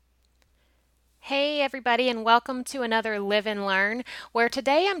Hey, everybody, and welcome to another Live and Learn, where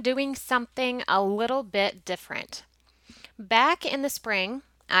today I'm doing something a little bit different. Back in the spring,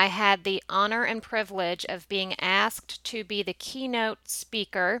 I had the honor and privilege of being asked to be the keynote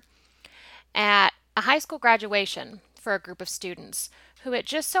speaker at a high school graduation for a group of students who it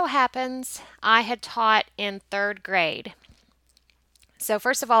just so happens I had taught in third grade. So,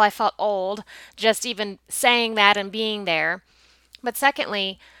 first of all, I felt old just even saying that and being there. But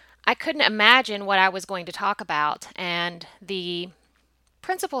secondly, I couldn't imagine what I was going to talk about. And the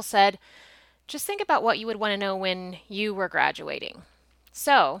principal said, just think about what you would want to know when you were graduating.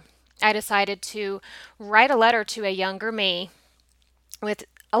 So I decided to write a letter to a younger me with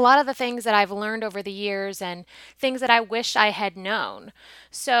a lot of the things that I've learned over the years and things that I wish I had known.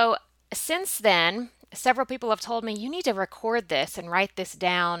 So since then, several people have told me you need to record this and write this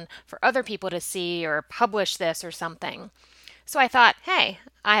down for other people to see or publish this or something. So I thought, hey,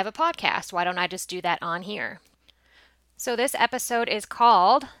 I have a podcast. Why don't I just do that on here? So this episode is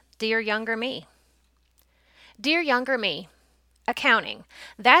called Dear Younger Me. Dear Younger Me, accounting.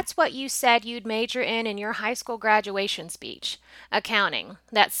 That's what you said you'd major in your high school graduation speech. Accounting.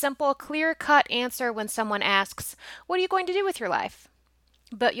 That simple, clear cut answer when someone asks, what are you going to do with your life?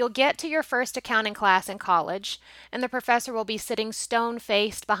 But you'll get to your first accounting class in college, and the professor will be sitting stone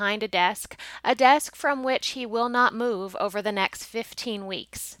faced behind a desk from which he will not move over the next 15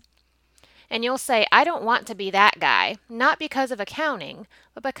 weeks. And you'll say, I don't want to be that guy, not because of accounting,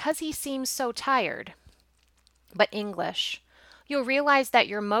 but because he seems so tired. But English. You'll realize that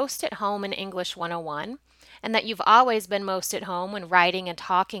you're most at home in English 101, and that you've always been most at home when writing and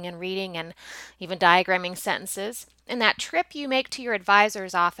talking and reading and even diagramming sentences. And that trip you make to your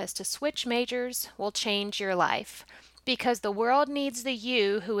advisor's office to switch majors will change your life. Because the world needs the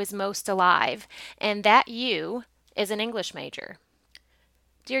you who is most alive, and that you is an English major.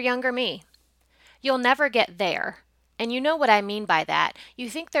 Dear younger me, you'll never get there. And you know what I mean by that. You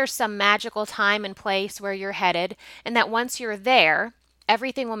think there's some magical time and place where you're headed, and that once you're there,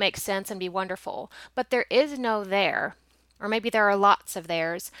 everything will make sense and be wonderful. But there is no there. Or maybe there are lots of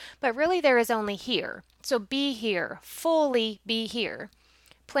theirs, but really there is only here. So be here, fully be here.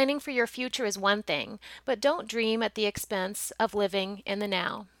 Planning for your future is one thing, but don't dream at the expense of living in the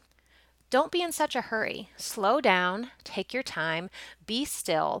now. Don't be in such a hurry. Slow down, take your time, be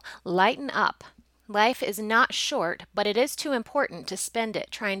still, lighten up. Life is not short, but it is too important to spend it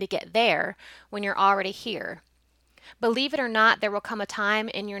trying to get there when you're already here. Believe it or not, there will come a time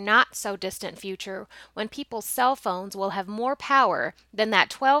in your not so distant future when people's cell phones will have more power than that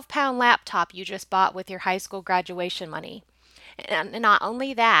 12-pound laptop you just bought with your high school graduation money. And not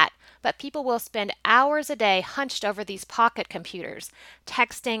only that, but people will spend hours a day hunched over these pocket computers,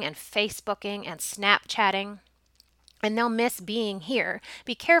 texting and Facebooking and Snapchatting, and they'll miss being here.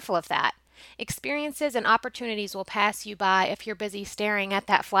 Be careful of that. Experiences and opportunities will pass you by if you're busy staring at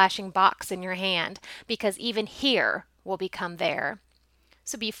that flashing box in your hand, because even here will become there.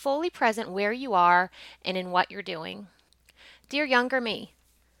 So be fully present where you are and in what you're doing. Dear younger me,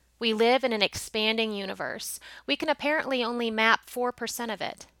 we live in an expanding universe. We can apparently only map 4% of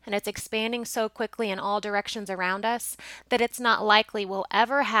it, and it's expanding so quickly in all directions around us that it's not likely we'll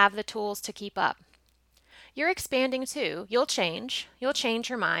ever have the tools to keep up. You're expanding too. You'll change. You'll change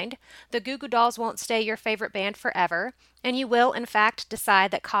your mind. The Goo Goo Dolls won't stay your favorite band forever, and you will, in fact,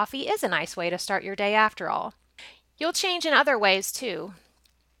 decide that coffee is a nice way to start your day after all. You'll change in other ways too.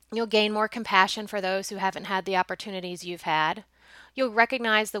 You'll gain more compassion for those who haven't had the opportunities you've had. You'll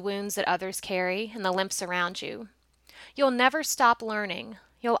recognize the wounds that others carry and the limps around you. You'll never stop learning.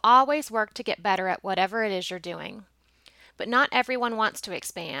 You'll always work to get better at whatever it is you're doing. But not everyone wants to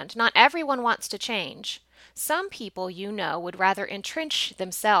expand. Not everyone wants to change. Some people you know would rather entrench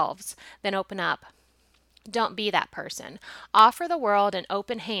themselves than open up. Don't be that person. Offer the world an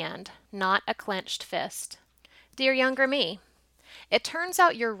open hand, not a clenched fist. Dear younger me, it turns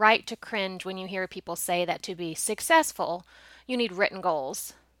out you're right to cringe when you hear people say that to be successful, you need written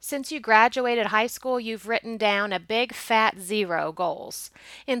goals. Since you graduated high school, you've written down a big fat zero goals.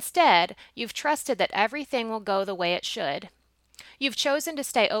 Instead, you've trusted that everything will go the way it should. You've chosen to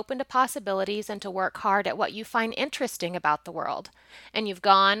stay open to possibilities and to work hard at what you find interesting about the world, and you've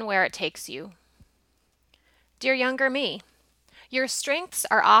gone where it takes you. Dear younger me, your strengths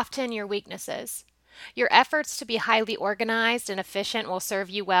are often your weaknesses. Your efforts to be highly organized and efficient will serve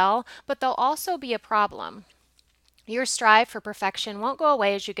you well, but they'll also be a problem. Your strive for perfection won't go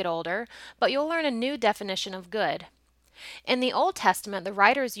away as you get older, but you'll learn a new definition of good. In the Old Testament, the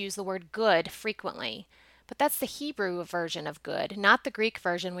writers use the word good frequently, but that's the Hebrew version of good, not the Greek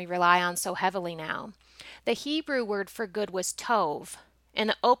version we rely on so heavily now. The Hebrew word for good was tov, In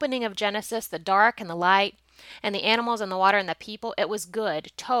the opening of Genesis, the dark and the light, and the animals and the water and the people, it was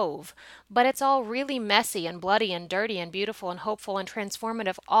good, tov. But it's all really messy and bloody and dirty and beautiful and hopeful and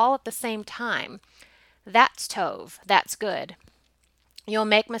transformative all at the same time. That's tov. That's good. You'll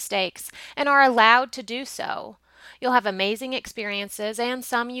make mistakes and are allowed to do so. You'll have amazing experiences and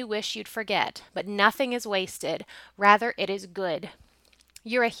some you wish you'd forget, but nothing is wasted. Rather, it is good.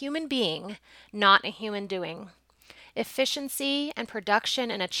 You're a human being, not a human doing. Efficiency and production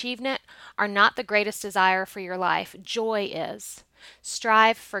and achievement are not the greatest desire for your life. Joy is.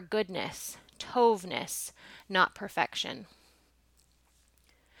 Strive for goodness, tovness, not perfection.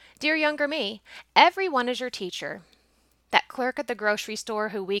 Dear younger me, everyone is your teacher. That clerk at the grocery store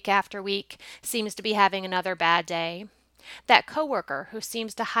who week after week seems to be having another bad day. That coworker who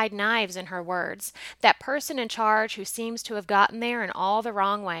seems to hide knives in her words. That person in charge who seems to have gotten there in all the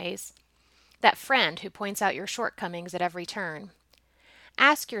wrong ways. That friend who points out your shortcomings at every turn.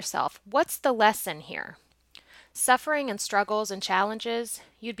 Ask yourself, what's the lesson here? Suffering and struggles and challenges,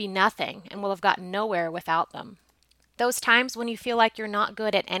 you'd be nothing and will have gotten nowhere without them. Those times when you feel like you're not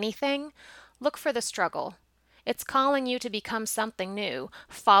good at anything, look for the struggle. It's calling you to become something new.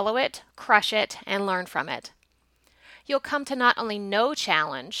 Follow it, crush it, and learn from it. You'll come to not only know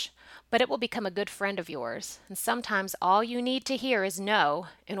challenge, but it will become a good friend of yours. And sometimes all you need to hear is no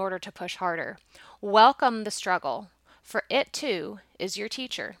in order to push harder. Welcome the struggle, for it too is your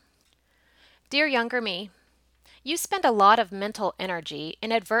teacher. Dear younger me, you spend a lot of mental energy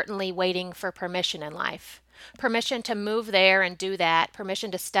inadvertently waiting for permission in life. Permission to move there and do that, permission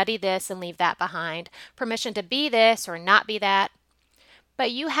to study this and leave that behind, permission to be this or not be that.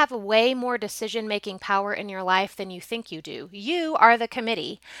 But you have way more decision-making power in your life than you think you do. You are the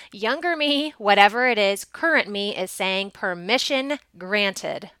committee. Younger me, whatever it is, current me is saying permission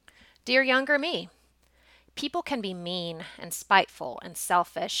granted. Dear younger me, people can be mean and spiteful and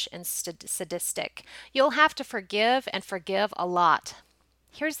selfish and sadistic. You'll have to forgive and forgive a lot.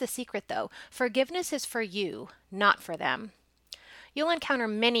 Here's the secret though. Forgiveness is for you, not for them. You'll encounter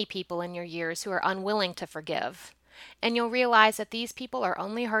many people in your years who are unwilling to forgive, and you'll realize that these people are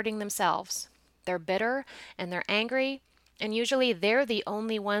only hurting themselves. They're bitter and they're angry, and usually they're the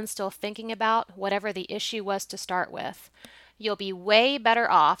only ones still thinking about whatever the issue was to start with. You'll be way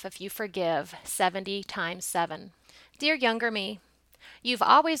better off if you forgive 70 times 7. Dear younger me, you've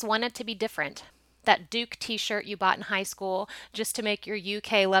always wanted to be different. That Duke t-shirt you bought in high school just to make your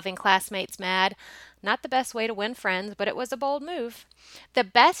UK-loving classmates mad. Not the best way to win friends, but it was a bold move. The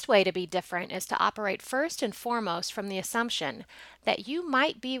best way to be different is to operate first and foremost from the assumption that you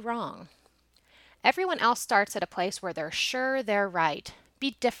might be wrong. Everyone else starts at a place where they're sure they're right.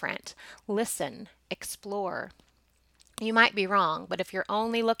 Be different. Listen. Explore. You might be wrong, but if you're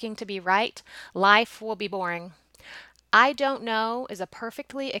only looking to be right, life will be boring. I don't know is a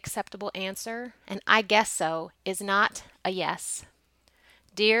perfectly acceptable answer, and I guess so is not a yes.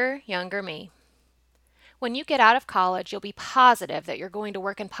 Dear younger me, when you get out of college, you'll be positive that you're going to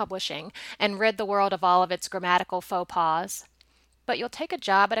work in publishing and rid the world of all of its grammatical faux pas. But you'll take a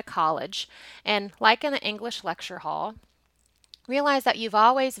job at a college and, like in the English lecture hall, realize that you've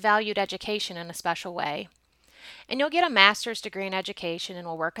always valued education in a special way. And you'll get a master's degree in education and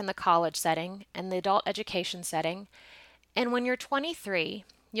will work in the college setting and the adult education setting. And when you're 23,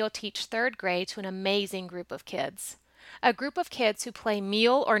 you'll teach third grade to an amazing group of kids. A group of kids who play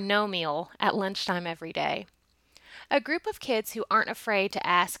meal or no meal at lunchtime every day. A group of kids who aren't afraid to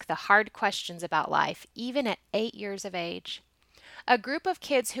ask the hard questions about life, even at 8 years of age. A group of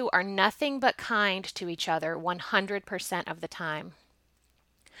kids who are nothing but kind to each other 100% of the time.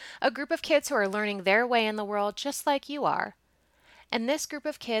 A group of kids who are learning their way in the world just like you are. And this group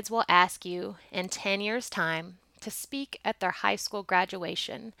of kids will ask you in 10 years' time to speak at their high school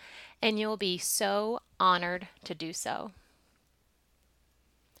graduation, and you'll be so honored to do so.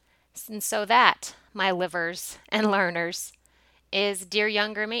 And so that, my livers and learners, is Dear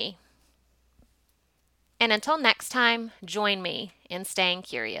Younger Me. And until next time, join me in staying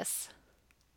curious.